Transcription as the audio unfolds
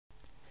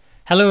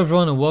Hello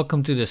everyone and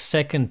welcome to the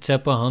Second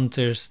Temple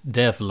Hunters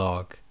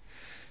Devlog.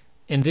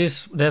 In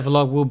this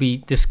devlog we'll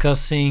be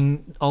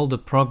discussing all the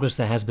progress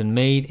that has been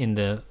made in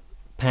the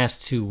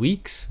past 2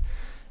 weeks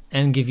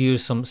and give you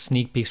some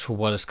sneak peeks for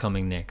what is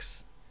coming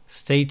next.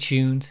 Stay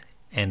tuned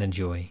and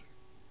enjoy.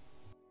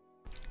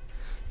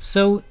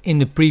 So in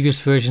the previous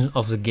version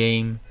of the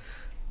game,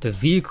 the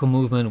vehicle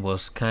movement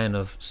was kind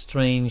of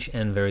strange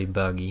and very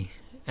buggy.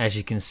 As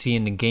you can see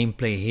in the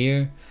gameplay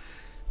here,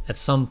 at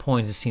some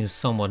points it seems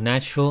somewhat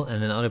natural,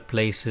 and in other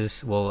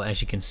places, well,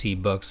 as you can see,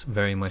 bugs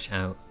very much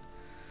out.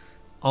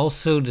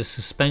 Also, the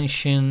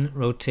suspension,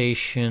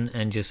 rotation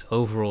and just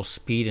overall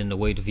speed and the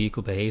way the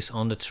vehicle behaves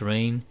on the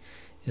terrain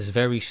is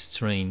very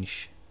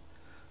strange.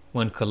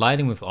 When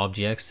colliding with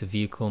objects, the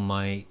vehicle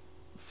might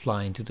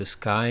fly into the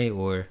sky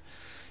or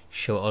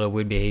show other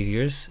weird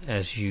behaviors,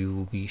 as you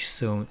will be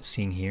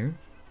seeing here.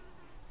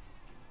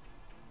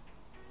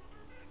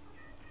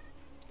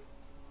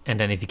 And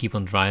then if you keep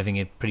on driving,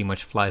 it pretty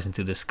much flies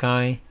into the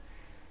sky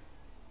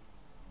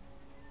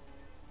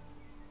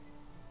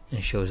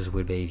and shows us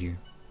weird behavior.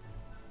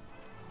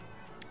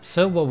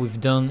 So what we've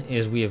done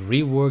is we have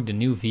reworked the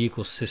new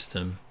vehicle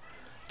system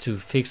to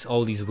fix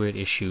all these weird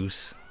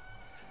issues.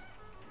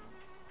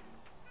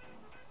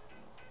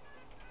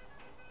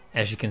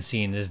 As you can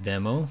see in this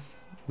demo,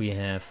 we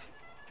have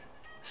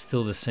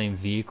still the same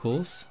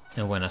vehicles,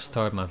 and when I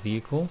start my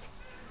vehicle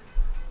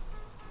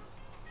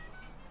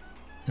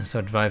and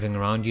start driving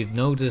around, you'd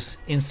notice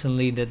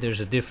instantly that there's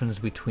a difference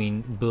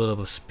between build-up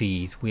of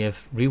speed. We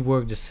have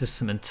reworked the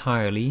system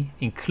entirely,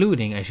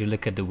 including, as you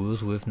look at the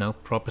wheels, with now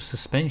proper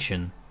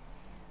suspension.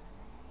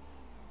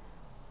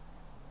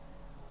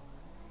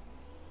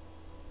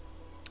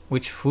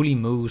 Which fully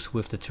moves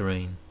with the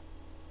terrain.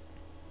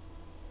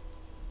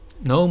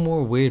 No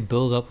more weird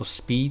build-up of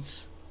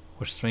speeds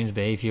or strange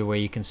behavior where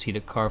you can see the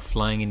car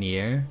flying in the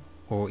air,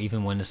 or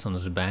even when it's on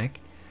its back,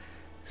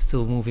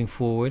 still moving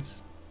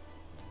forwards.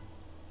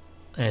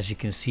 As you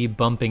can see,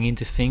 bumping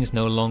into things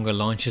no longer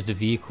launches the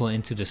vehicle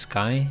into the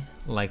sky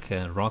like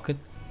a rocket.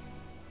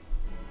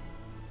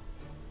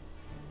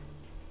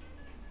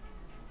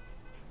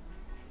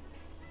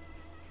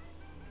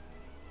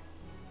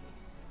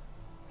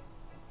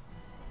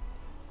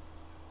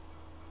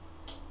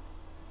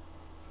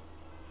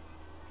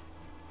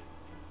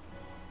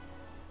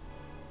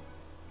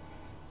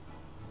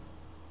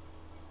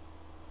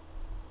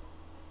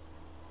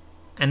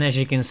 And as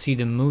you can see,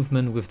 the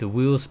movement with the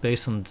wheels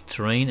based on the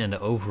terrain and the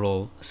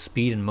overall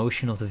speed and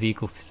motion of the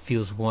vehicle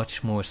feels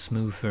much more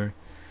smoother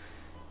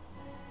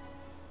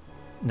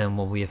than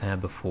what we have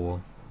had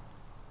before.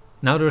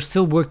 Now there's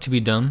still work to be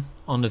done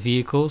on the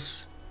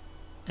vehicles,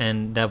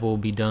 and that will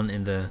be done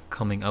in the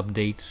coming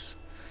updates.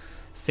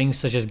 Things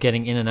such as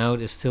getting in and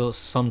out is still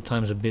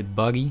sometimes a bit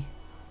buggy.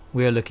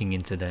 We are looking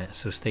into that,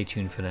 so stay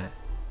tuned for that.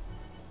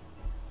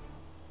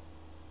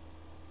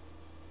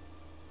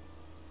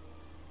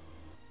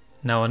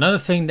 Now another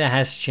thing that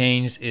has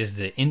changed is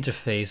the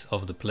interface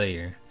of the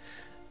player.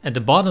 At the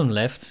bottom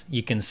left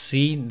you can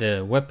see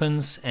the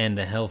weapons and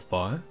the health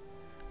bar,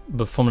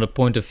 but from the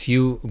point of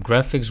view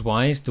graphics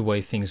wise, the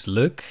way things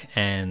look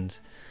and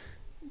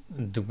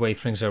the way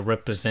things are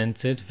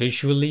represented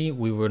visually,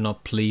 we were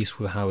not pleased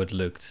with how it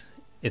looked.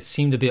 It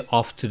seemed a bit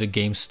off to the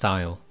game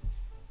style.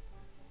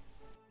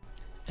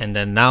 And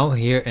then now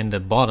here in the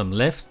bottom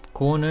left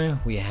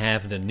corner we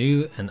have the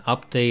new and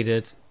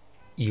updated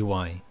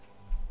UI.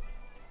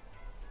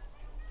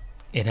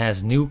 It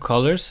has new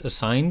colors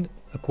assigned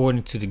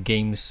according to the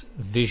game's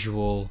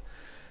visual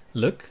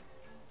look.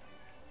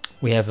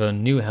 We have a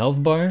new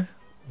health bar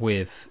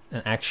with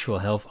an actual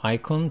health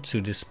icon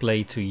to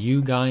display to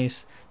you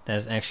guys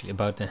that's actually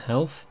about the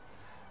health.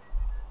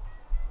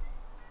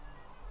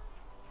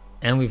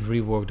 And we've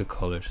reworked the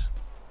colors.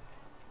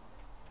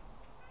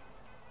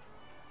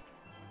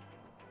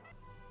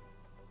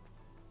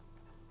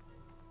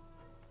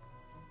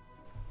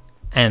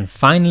 And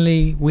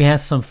finally, we have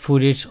some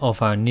footage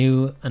of our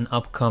new and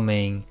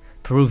upcoming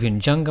Peruvian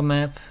jungle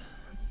map.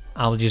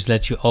 I'll just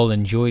let you all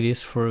enjoy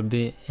this for a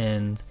bit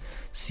and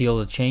see all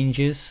the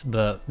changes.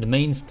 But the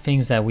main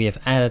things that we have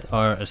added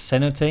are a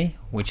cenote,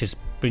 which is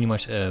pretty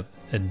much a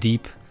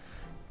deep,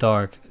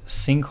 dark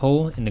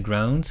sinkhole in the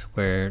ground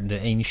where the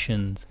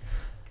ancient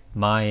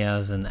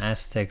Mayas and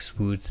Aztecs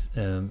would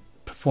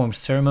perform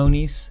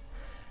ceremonies.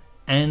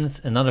 And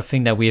another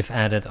thing that we have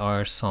added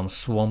are some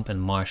swamp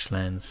and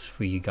marshlands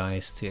for you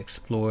guys to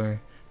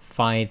explore,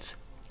 fight,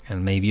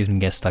 and maybe even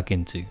get stuck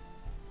into.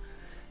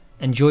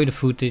 Enjoy the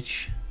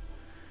footage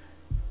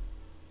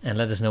and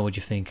let us know what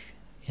you think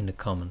in the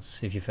comments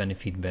if you have any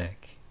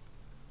feedback.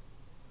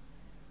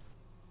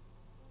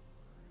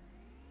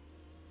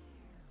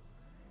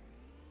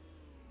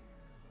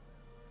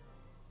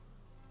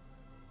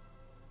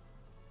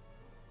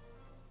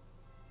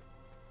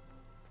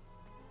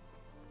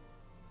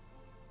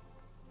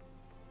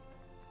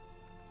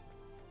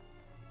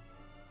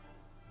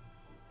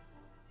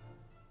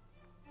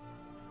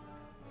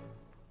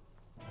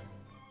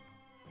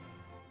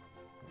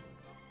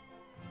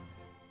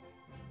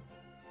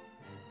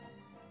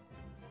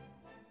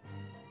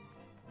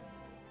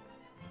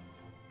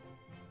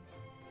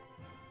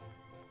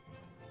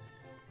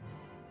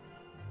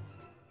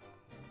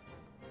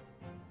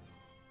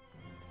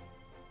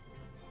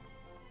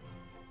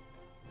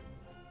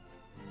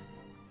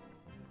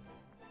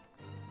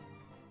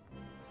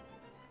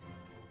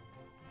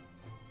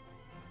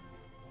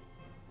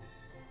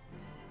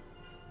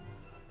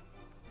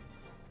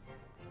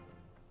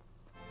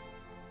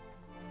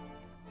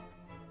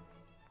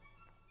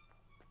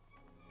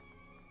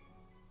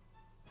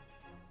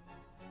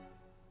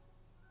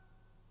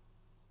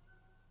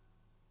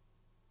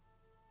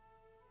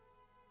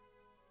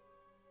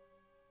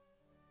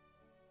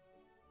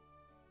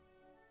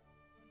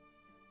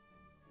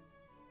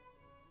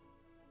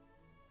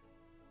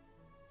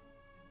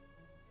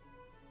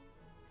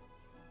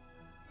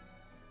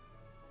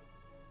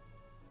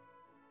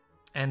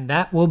 And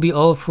that will be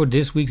all for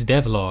this week's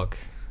devlog.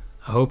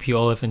 I hope you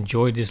all have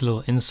enjoyed this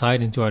little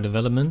insight into our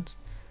development.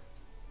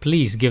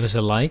 Please give us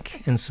a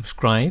like and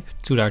subscribe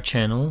to our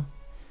channel,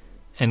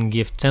 and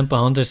give Temple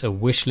Hunters a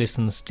wishlist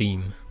on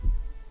Steam.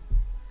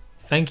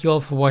 Thank you all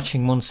for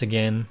watching once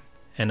again,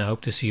 and I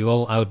hope to see you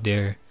all out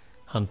there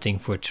hunting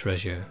for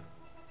treasure.